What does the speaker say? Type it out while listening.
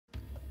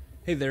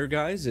Hey there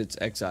guys, it's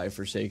XI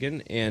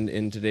Forsaken, and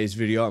in today's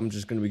video I'm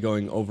just going to be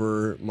going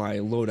over my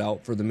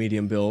loadout for the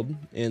medium build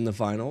in the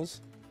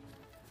finals.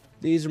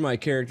 These are my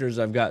characters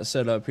I've got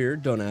set up here.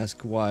 Don't ask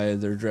why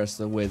they're dressed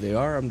the way they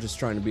are, I'm just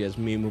trying to be as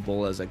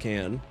memeable as I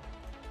can.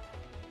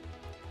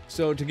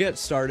 So to get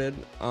started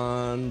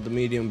on the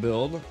medium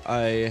build,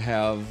 I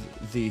have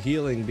the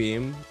healing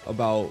beam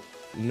about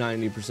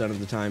 90%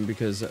 of the time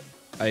because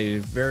I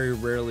very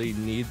rarely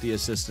need the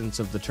assistance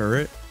of the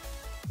turret.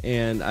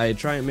 And I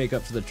try and make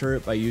up for the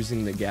turret by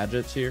using the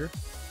gadgets here.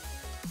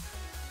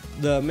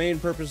 The main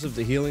purpose of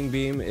the healing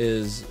beam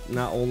is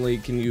not only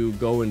can you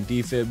go and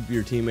defib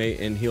your teammate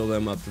and heal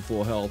them up to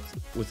full health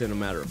within a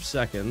matter of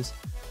seconds,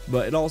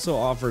 but it also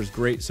offers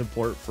great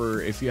support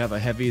for if you have a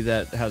heavy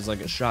that has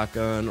like a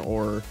shotgun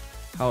or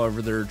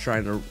however they're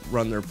trying to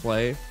run their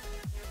play,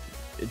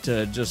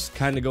 to just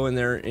kind of go in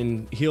there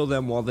and heal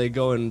them while they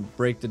go and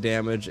break the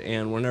damage,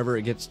 and whenever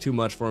it gets too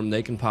much for them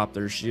they can pop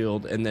their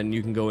shield and then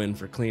you can go in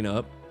for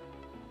cleanup.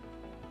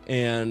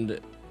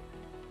 And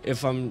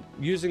if I'm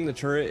using the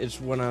turret,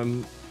 it's when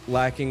I'm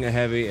lacking a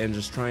heavy and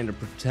just trying to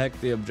protect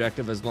the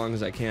objective as long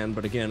as I can,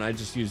 but again I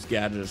just use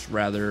gadgets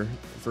rather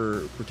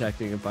for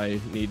protecting if I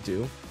need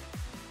to.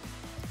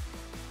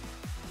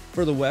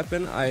 For the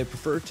weapon, I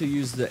prefer to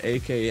use the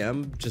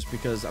AKM just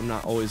because I'm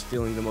not always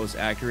feeling the most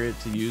accurate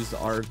to use the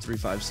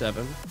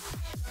R357.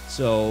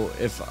 So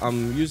if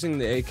I'm using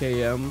the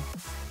AKM,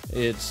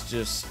 it's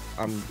just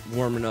I'm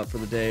warming up for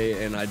the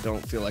day and I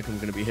don't feel like I'm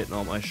going to be hitting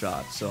all my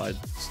shots, so I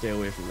stay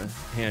away from the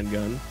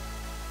handgun.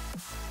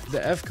 The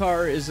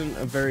FCAR isn't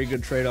a very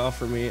good trade-off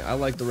for me. I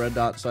like the red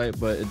dot sight,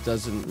 but it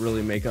doesn't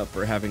really make up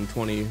for having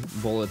 20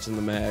 bullets in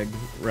the mag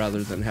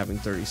rather than having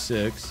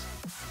 36.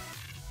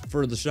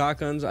 For the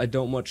shotguns, I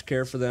don't much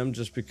care for them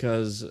just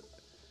because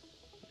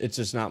it's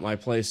just not my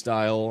play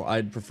style.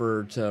 I'd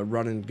prefer to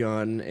run and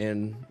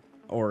gun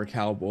or a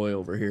cowboy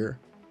over here.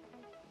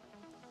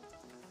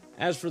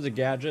 As for the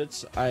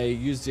gadgets, I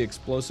use the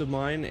explosive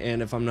mine,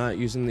 and if I'm not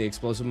using the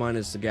explosive mine,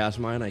 it's the gas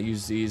mine. I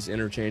use these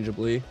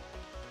interchangeably.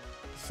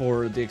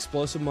 For the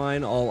explosive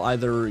mine, I'll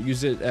either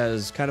use it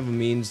as kind of a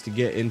means to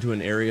get into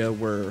an area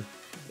where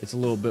it's a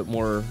little bit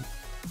more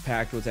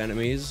packed with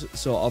enemies,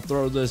 so I'll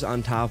throw this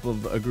on top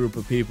of a group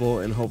of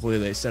people and hopefully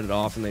they set it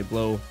off and they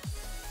blow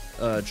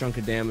a chunk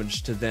of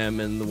damage to them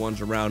and the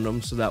ones around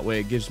them, so that way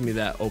it gives me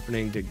that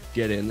opening to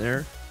get in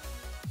there.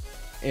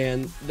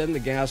 And then the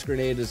gas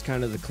grenade is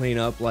kind of the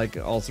cleanup, like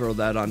I'll throw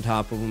that on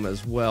top of them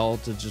as well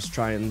to just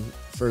try and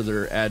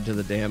further add to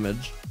the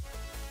damage.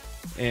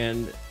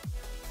 And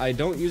I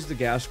don't use the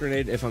gas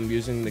grenade if I'm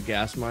using the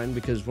gas mine,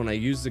 because when I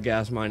use the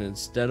gas mine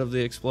instead of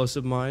the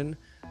explosive mine,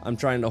 I'm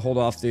trying to hold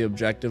off the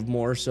objective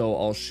more, so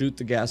I'll shoot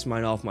the gas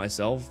mine off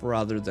myself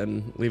rather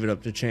than leave it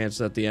up to chance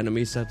that the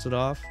enemy sets it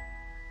off.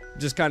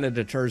 Just kind of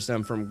deters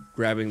them from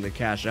grabbing the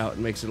cash out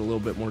and makes it a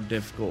little bit more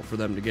difficult for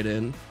them to get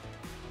in.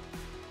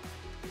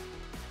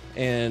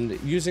 And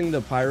using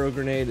the pyro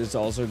grenade is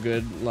also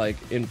good, like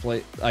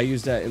I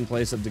use that in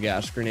place of the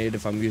gas grenade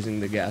if I'm using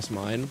the gas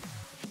mine.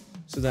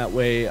 So that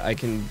way I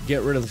can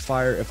get rid of the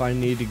fire if I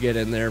need to get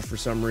in there for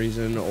some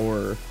reason,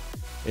 or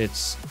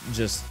it's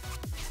just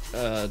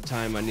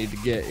time I need to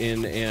get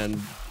in and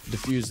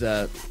defuse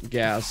that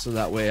gas, so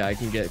that way I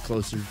can get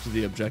closer to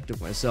the objective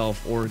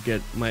myself or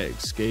get my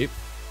escape.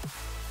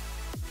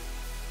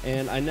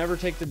 And I never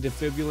take the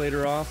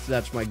defibrillator off.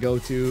 That's my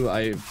go-to.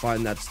 I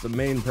find that's the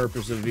main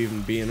purpose of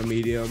even being a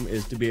medium,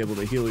 is to be able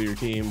to heal your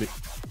team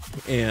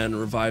and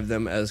revive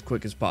them as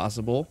quick as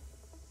possible.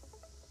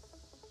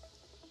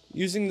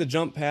 Using the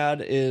jump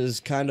pad is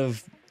kind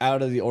of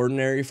out of the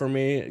ordinary for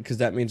me, because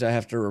that means I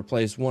have to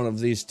replace one of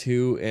these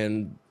two,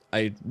 and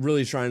I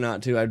really try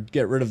not to. I'd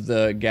get rid of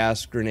the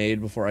gas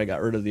grenade before I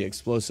got rid of the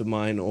explosive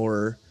mine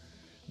or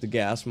the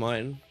gas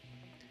mine,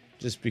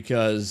 just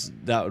because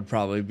that would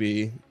probably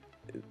be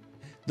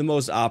the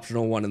most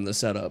optional one in the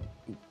setup.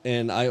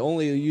 And I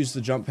only use the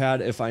jump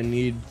pad if I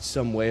need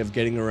some way of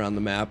getting around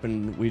the map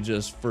and we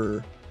just,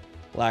 for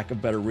lack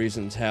of better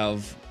reasons,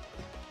 have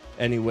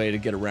any way to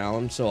get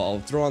around. So I'll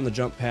throw on the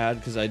jump pad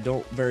because I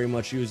don't very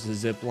much use the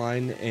zip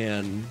line,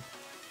 and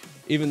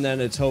even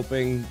then it's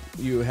hoping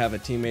you have a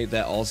teammate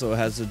that also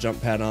has the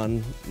jump pad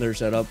on their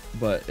setup,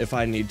 but if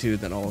I need to,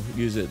 then I'll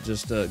use it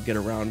just to get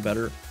around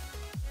better.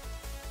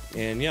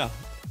 And yeah,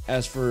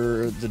 as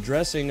for the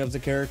dressing of the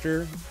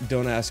character,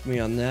 don't ask me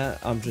on that.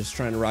 I'm just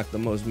trying to rock the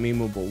most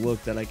memeable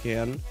look that I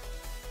can,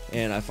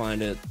 and I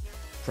find it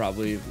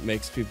probably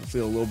makes people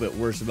feel a little bit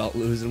worse about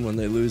losing when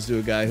they lose to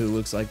a guy who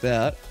looks like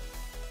that.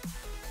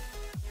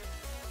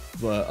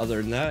 But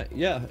other than that,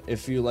 yeah,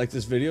 if you like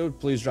this video,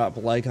 please drop a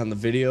like on the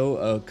video,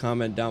 a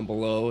comment down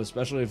below,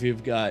 especially if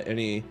you've got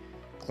any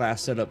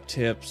class setup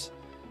tips,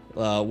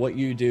 what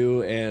you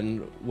do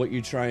and what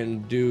you try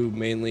and do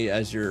mainly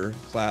as your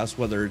class,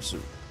 whether it's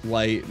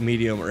light,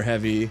 medium, or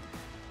heavy,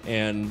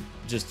 and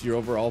just your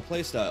overall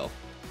playstyle.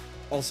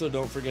 Also,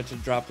 don't forget to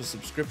drop a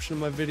subscription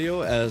to my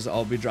video, as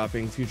I'll be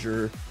dropping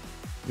future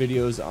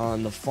videos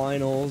on the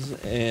finals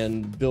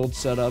and build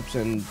setups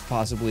and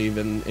possibly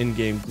even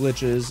in-game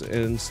glitches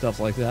and stuff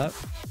like that.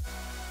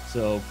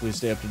 So please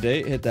stay up to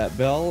date, hit that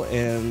bell,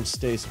 and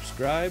stay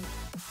subscribed.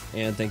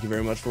 And thank you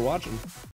very much for watching.